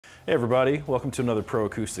Hey everybody, welcome to another Pro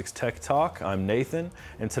Acoustics Tech Talk. I'm Nathan,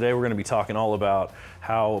 and today we're going to be talking all about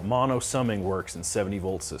how mono summing works in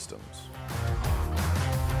 70-volt systems.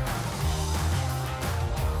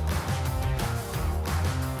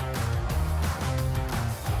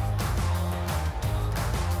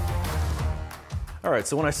 All right,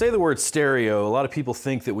 so when I say the word stereo, a lot of people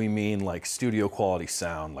think that we mean like studio quality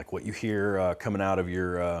sound, like what you hear coming out of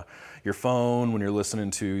your phone when you're listening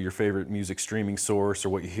to your favorite music streaming source, or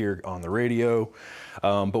what you hear on the radio.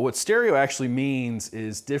 But what stereo actually means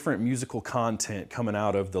is different musical content coming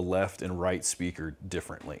out of the left and right speaker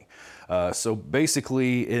differently. So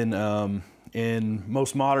basically in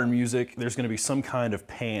most modern music, there's going to be some kind of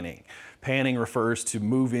panning. Panning refers to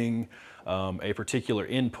moving a particular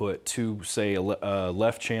input to, say, a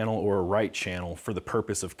left channel or a right channel for the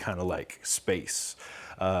purpose of kind of like space.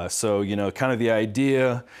 So, you know, kind of the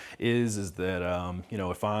idea is that, you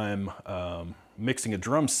know, if I'm mixing a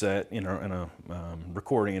drum set in a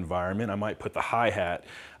recording environment, I might put the hi-hat,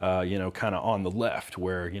 you know, kind of on the left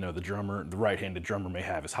where, you know, the right-handed drummer may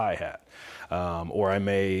have his hi-hat. Or I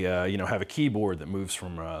may, you know, have a keyboard that moves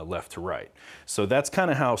from left to right. So that's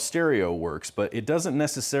kind of how stereo works, but it doesn't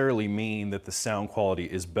necessarily mean that the sound quality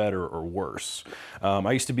is better or worse.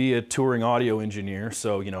 I used to be a touring audio engineer,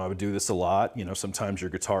 so, you know, I would do this a lot. You know, sometimes your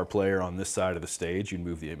guitar player on this side of the stage, you'd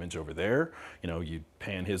move the image over there. You know, you'd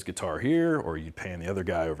pan his guitar here, or you'd pan the other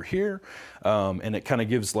guy over here. And it kind of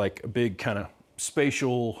gives like a big kind of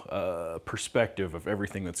spatial perspective of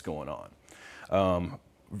everything that's going on.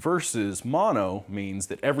 Versus mono means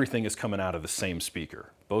that everything is coming out of the same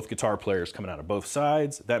speaker. Both guitar players coming out of both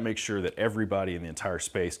sides. That makes sure that everybody in the entire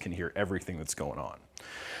space can hear everything that's going on.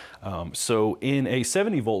 So in a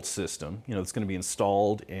 70-volt system, you know, it's going to be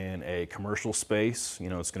installed in a commercial space. You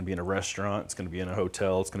know, it's going to be in a restaurant, it's going to be in a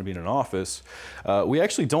hotel, it's going to be in an office. We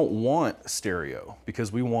actually don't want stereo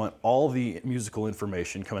because we want all the musical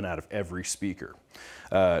information coming out of every speaker.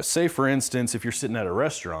 Say for instance, if you're sitting at a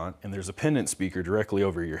restaurant and there's a pendant speaker directly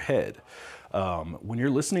over your head, when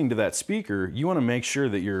you're listening to that speaker, you want to make sure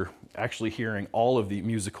that you're actually hearing all of the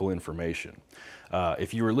musical information.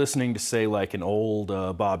 If you were listening to, say, like an old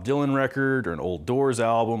Bob Dylan record or an old Doors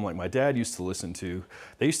album like my dad used to listen to,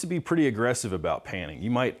 they used to be pretty aggressive about panning.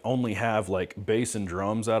 You might only have like bass and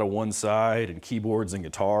drums out of one side and keyboards and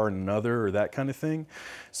guitar in another, or that kind of thing.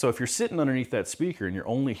 So if you're sitting underneath that speaker and you're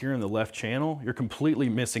only hearing the left channel, you're completely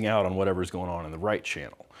missing out on whatever's going on in the right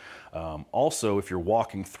channel. Also, if you're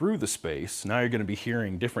walking through the space, now you're going to be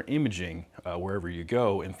hearing different imaging wherever you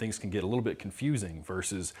go, and things can get a little bit confusing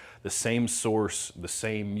versus the same source, the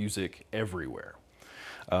same music everywhere.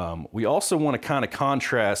 We also want to kind of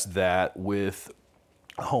contrast that with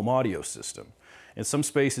a home audio system. In some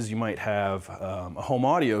spaces, you might have a home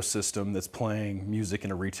audio system that's playing music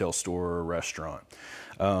in a retail store or a restaurant.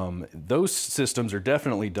 Those systems are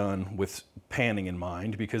definitely done with panning in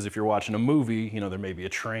mind, because if you're watching a movie, you know, there may be a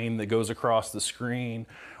train that goes across the screen,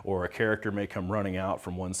 or a character may come running out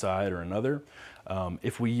from one side or another.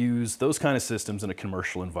 If we use those kind of systems in a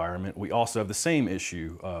commercial environment, we also have the same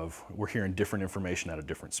issue of we're hearing different information out of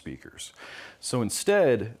different speakers. So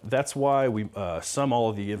instead, that's why we sum all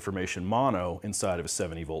of the information mono inside of a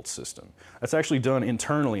 70-volt system. That's actually done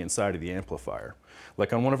internally inside of the amplifier.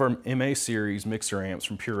 Like on one of our MA series mixer amps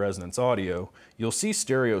from Pure Resonance Audio, you'll see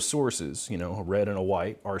stereo sources, you know, a red and a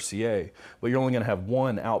white RCA, but you're only going to have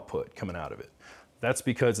one output coming out of it. That's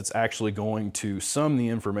because it's actually going to sum the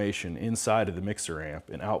information inside of the mixer amp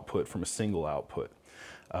and output from a single output.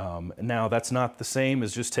 Now, that's not the same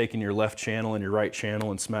as just taking your left channel and your right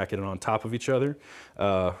channel and smacking it on top of each other.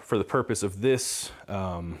 For the purpose of this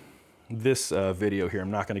video here,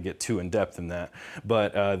 I'm not going to get too in-depth in that,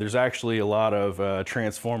 but there's actually a lot of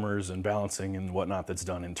transformers and balancing and whatnot that's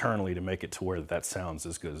done internally to make it to where that sounds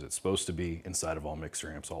as good as it's supposed to be inside of all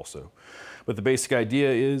mixer amps also. But the basic idea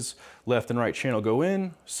is left and right channel go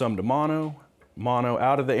in, sum to mono, mono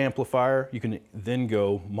out of the amplifier. You can then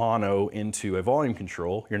go mono into a volume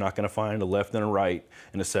control. You're not going to find a left and a right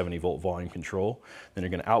in a 70-volt volume control. Then you're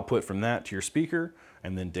going to output from that to your speaker,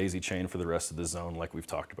 and then daisy chain for the rest of the zone like we've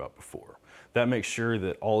talked about before. That makes sure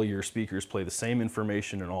that all your speakers play the same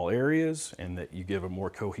information in all areas, and that you give a more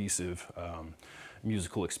cohesive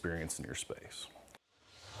musical experience in your space.